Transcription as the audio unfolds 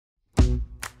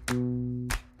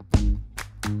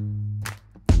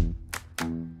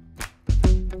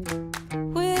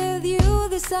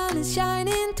sun is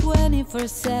shining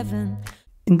 24/7.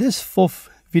 In this fourth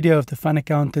video of the Fun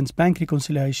Accountants Bank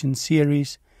Reconciliation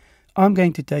series, I'm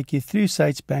going to take you through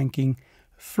Sage Banking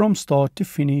from start to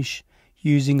finish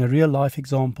using a real-life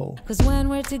example. 'Cause when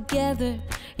we're together,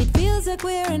 it feels like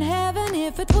we're in heaven.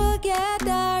 If it will get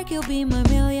dark, you'll be my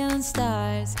million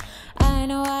stars. I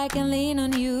know I can lean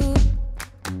on you.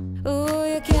 Oh,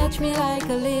 you catch me like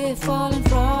a leaf falling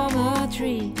from a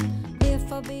tree.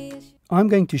 If I be... I'm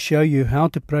going to show you how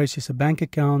to process a bank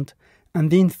account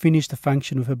and then finish the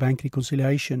function of a bank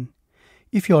reconciliation.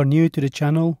 If you are new to the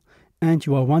channel and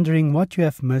you are wondering what you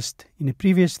have missed in the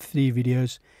previous 3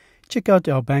 videos, check out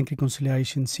our bank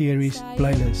reconciliation series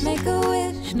playlist. Make a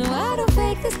wish, no I don't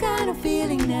fake this kind of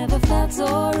feeling, never felt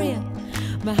so real.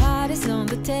 My heart is on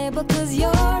the table 'cause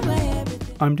you're my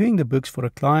everything. I'm doing the books for a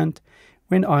client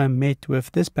when I am met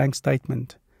with this bank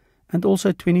statement and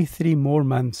also 23 more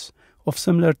months of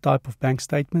similar type of bank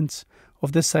statements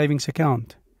of this savings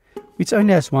account, which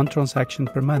only has 1 transaction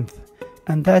per month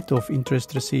and that of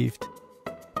interest received.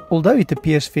 Although it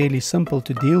appears fairly simple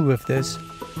to deal with this,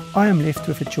 I am left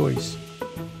with a choice.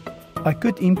 I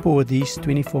could import these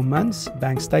 24 months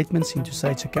bank statements into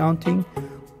Sage Accounting,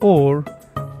 or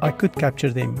I could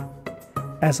capture them,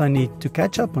 as I need to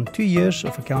catch up on 2 years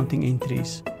of accounting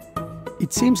entries.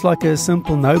 It seems like a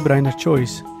simple no-brainer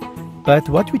choice, but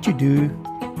what would you do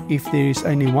if there is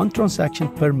only 1 transaction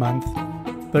per month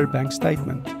per bank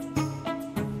statement?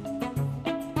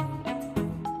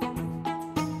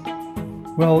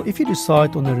 Well, if you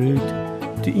decide on a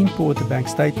route to import the bank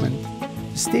statement,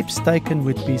 the steps taken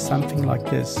would be something like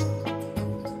this.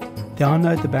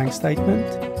 Download the bank statement,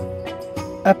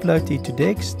 upload it to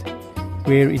Dext,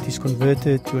 where it is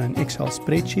converted to an Excel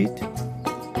spreadsheet,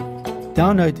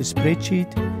 download the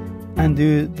spreadsheet and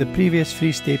do the previous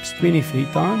 3 steps 23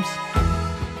 times,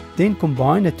 then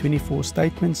combine the 24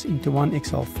 statements into one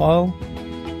Excel file,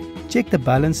 check the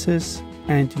balances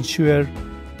and ensure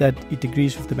that it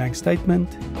agrees with the bank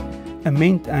statement,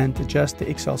 amend and adjust the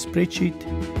Excel spreadsheet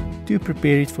to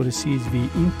prepare it for the CSV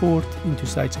import into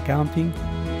Sage Accounting,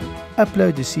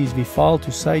 upload the CSV file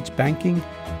to Sage Banking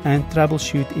and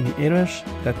troubleshoot any errors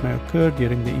that may occur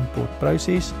during the import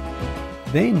process,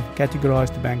 then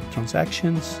categorize the bank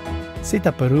transactions, set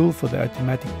up a rule for the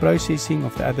automatic processing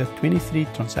of the other 23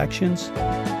 transactions,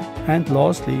 and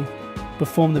lastly,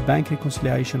 perform the bank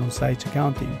reconciliation on Sage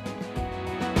Accounting.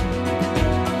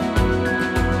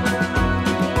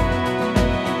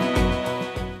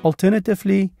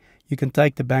 Alternatively, you can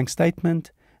take the bank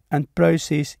statement and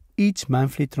process each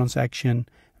monthly transaction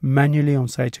manually on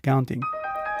Sage Accounting.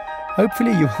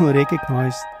 Hopefully you will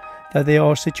recognize that there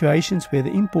are situations where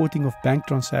the importing of bank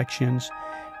transactions,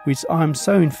 which I am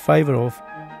so in favor of,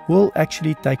 will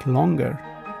actually take longer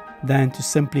than to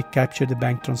simply capture the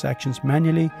bank transactions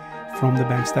manually from the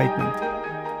bank statement.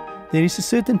 There is a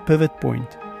certain pivot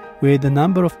point where the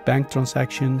number of bank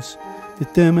transactions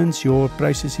determines your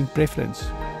processing preference.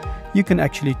 You can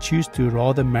actually choose to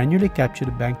rather manually capture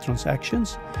the bank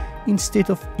transactions instead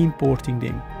of importing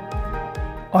them.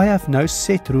 I have no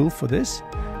set rule for this,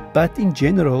 but in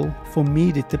general, for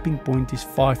me the tipping point is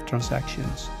 5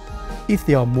 transactions. If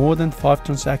there are more than 5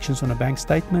 transactions on a bank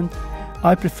statement,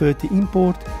 I prefer to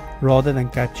import rather than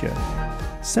capture,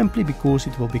 simply because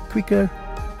it will be quicker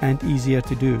and easier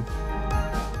to do.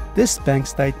 This bank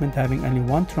statement having only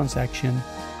 1 transaction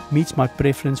meets my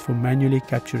preference for manually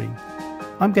capturing.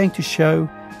 I'm going to show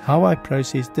how I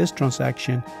process this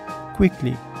transaction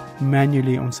quickly,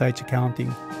 manually on Sage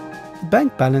Accounting. The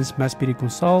bank balance must be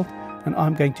reconciled and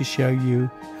I'm going to show you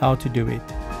how to do it.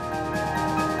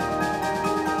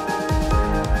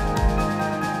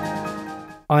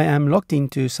 I am logged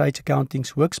into Sage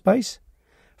Accounting's workspace.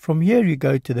 From here you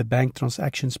go to the bank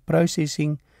transactions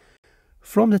processing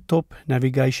from the top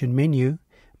navigation menu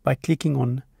by clicking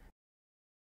on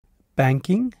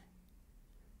Banking,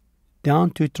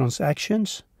 down to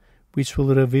Transactions, which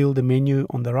will reveal the menu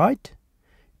on the right.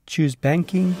 Choose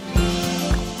Banking,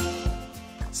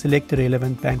 select the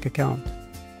relevant bank account.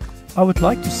 I would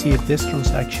like to see if this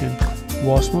transaction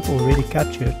was not already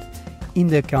captured in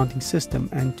the accounting system,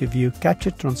 and to view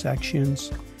captured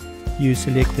transactions, you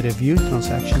select the Review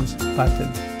Transactions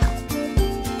button.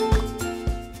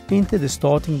 Enter the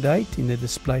starting date in the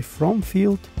Display From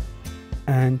field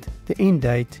and the end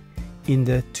date in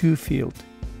the To field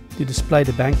to display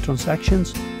the bank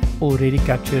transactions already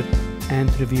captured and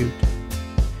reviewed.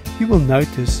 You will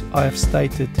notice I have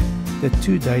stated the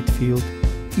To Date field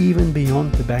even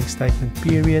beyond the bank statement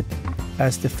period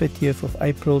as the 30th of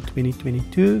April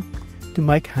 2022 to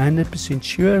make 100%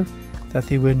 sure that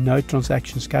there were no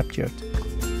transactions captured.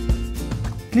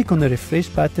 Click on the refresh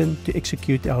button to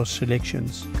execute our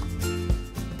selections.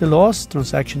 The last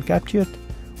transaction captured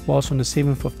was on the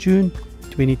 7th of June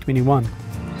 2021.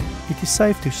 It is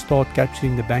safe to start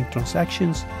capturing the bank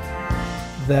transactions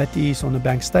that is on the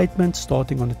bank statement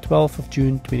starting on the 12th of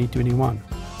June 2021.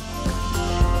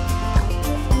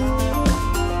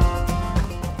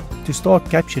 To start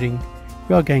capturing,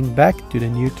 we are going back to the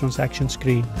new transaction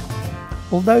screen.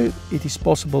 Although it is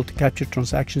possible to capture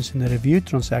transactions in the review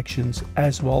transactions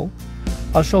as well,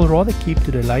 I shall rather keep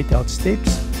to the laid out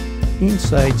steps in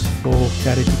Sage for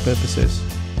clarity purposes.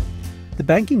 The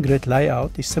banking grid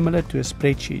layout is similar to a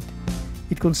spreadsheet.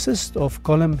 It consists of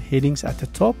column headings at the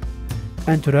top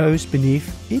and rows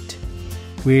beneath it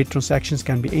where transactions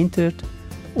can be entered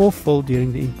or filled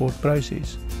during the import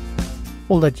process.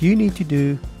 All that you need to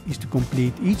do is to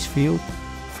complete each field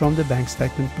from the bank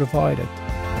statement provided.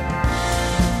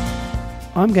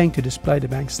 I'm going to display the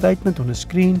bank statement on the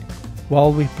screen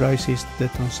while we process the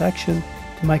transaction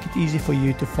to make it easy for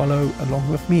you to follow along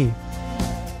with me.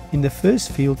 In the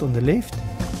first field on the left,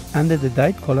 under the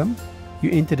date column,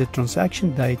 you enter the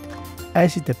transaction date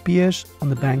as it appears on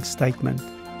the bank statement.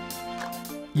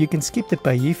 You can skip the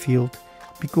payee field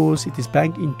because it is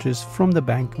bank interest from the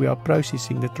bank we are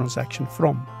processing the transaction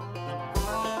from.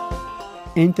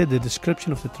 Enter the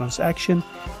description of the transaction,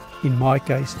 in my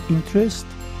case interest.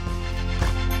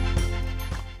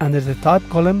 Under the type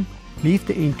column, leave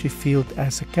the entry field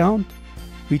as account,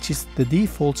 which is the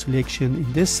default selection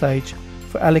in this Sage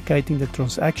for allocating the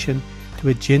transaction to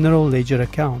a general ledger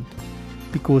account,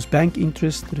 because bank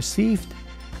interest received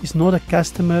is not a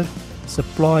customer,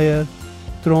 supplier,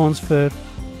 transfer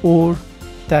or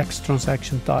tax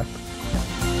transaction type.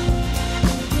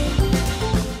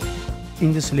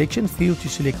 In the selection field, you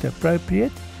select the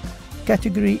appropriate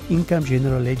category income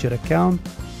general ledger account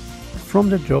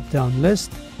from the drop-down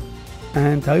list,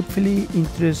 and hopefully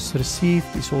interest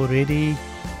received is already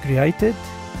created.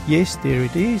 Yes, there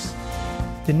it is.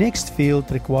 The next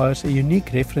field requires a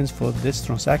unique reference for this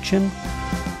transaction.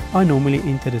 I normally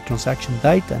enter the transaction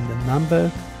date and the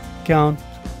number count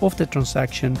of the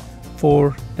transaction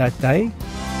for that day.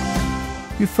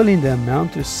 You fill in the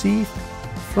amount received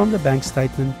from the bank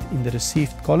statement in the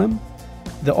received column.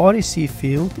 The REC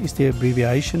field is the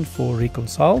abbreviation for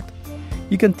reconciled.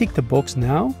 You can tick the box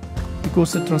now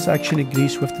because the transaction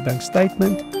agrees with the bank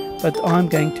statement, but I'm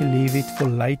going to leave it for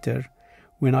later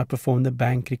when I perform the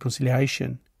bank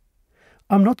reconciliation.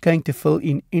 I'm not going to fill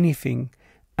in anything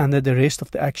under the rest of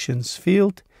the actions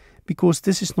field because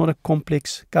this is not a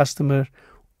complex customer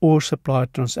or supplier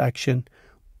transaction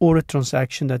or a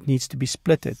transaction that needs to be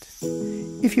splitted.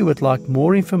 If you would like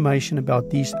more information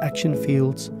about these action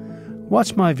fields,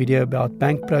 watch my video about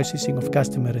bank processing of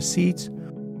customer receipts.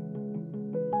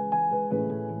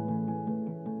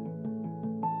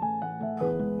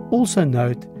 Also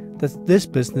note that this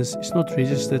business is not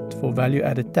registered for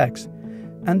value-added tax,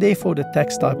 and therefore the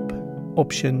tax type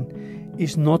option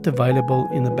is not available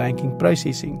in the banking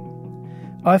processing.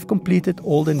 I've completed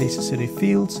all the necessary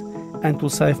fields and will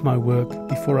save my work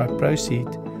before I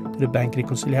proceed to the bank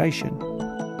reconciliation.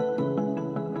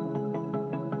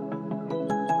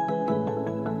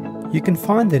 You can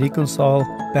find the Reconcile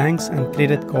Banks and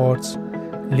Credit Cards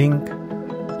link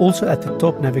also at the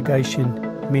top navigation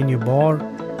menu bar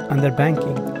under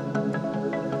Banking,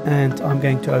 and I'm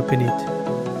going to open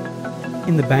it.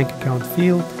 In the bank account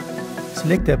field,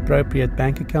 select the appropriate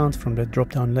bank account from the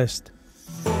drop-down list.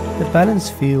 The balance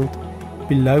field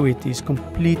below it is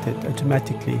completed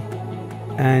automatically,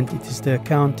 and it is the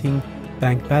accounting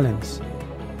bank balance.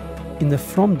 In the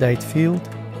From Date field,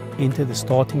 enter the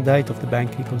starting date of the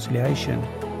bank reconciliation,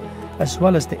 as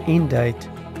well as the end date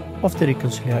of the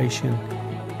reconciliation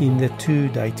in the To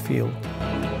Date field.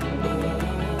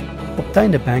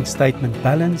 Obtain the bank statement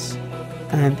balance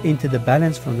and enter the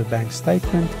balance from the bank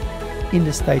statement in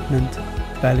the Statement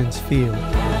Balance field.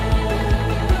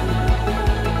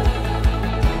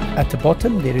 At the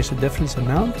bottom there is a difference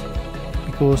amount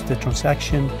because the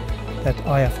transaction that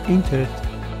I have entered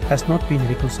has not been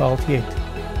reconciled yet.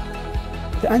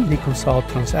 The unreconciled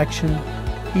transaction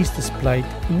is displayed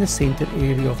in the center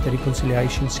area of the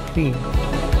reconciliation screen,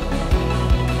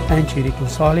 and you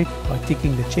reconcile it by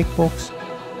ticking the checkbox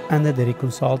under the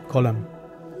reconciled column.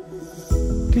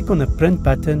 Click on the print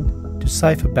button to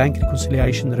save a bank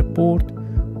reconciliation report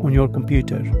on your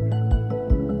computer.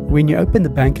 When you open the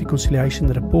bank reconciliation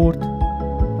report,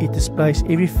 it displays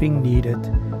everything needed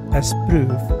as proof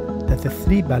that the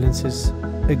three balances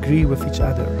agree with each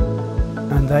other,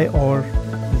 and they are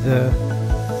the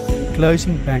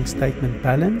closing bank statement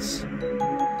balance,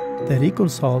 the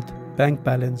reconciled bank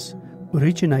balance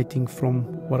originating from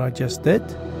what I just did,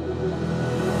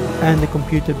 and the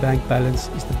computer bank balance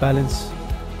is the balance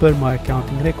per my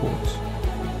accounting records.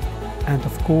 And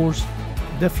of course,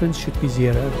 the difference should be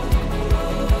 0.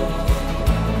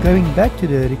 Going back to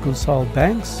the reconcile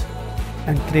banks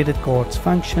and credit cards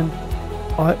function,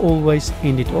 I always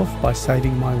end it off by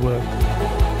saving my work.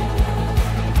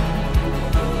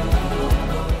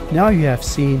 Now you have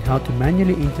seen how to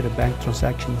manually enter a bank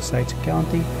transaction in Sage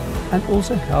Accounting and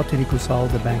also how to reconcile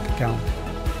the bank account.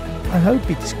 I hope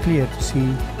it is clear to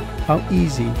see how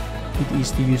easy it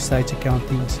is to use Sage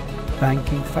Accounting's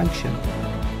banking function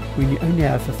when you only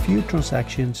have a few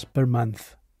transactions per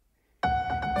month.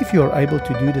 If you are able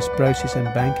to do this process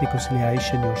and bank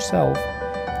reconciliation yourself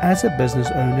as a business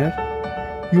owner,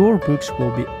 your books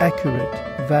will be accurate,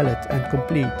 valid and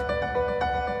complete.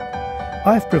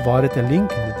 I have provided a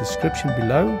link in the description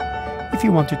below if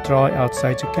you want to try out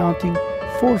Sage Accounting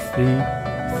for free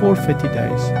for 30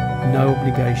 days, no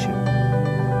obligation.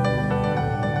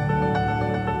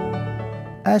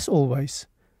 As always,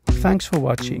 thanks for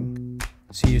watching.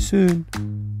 See you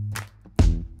soon.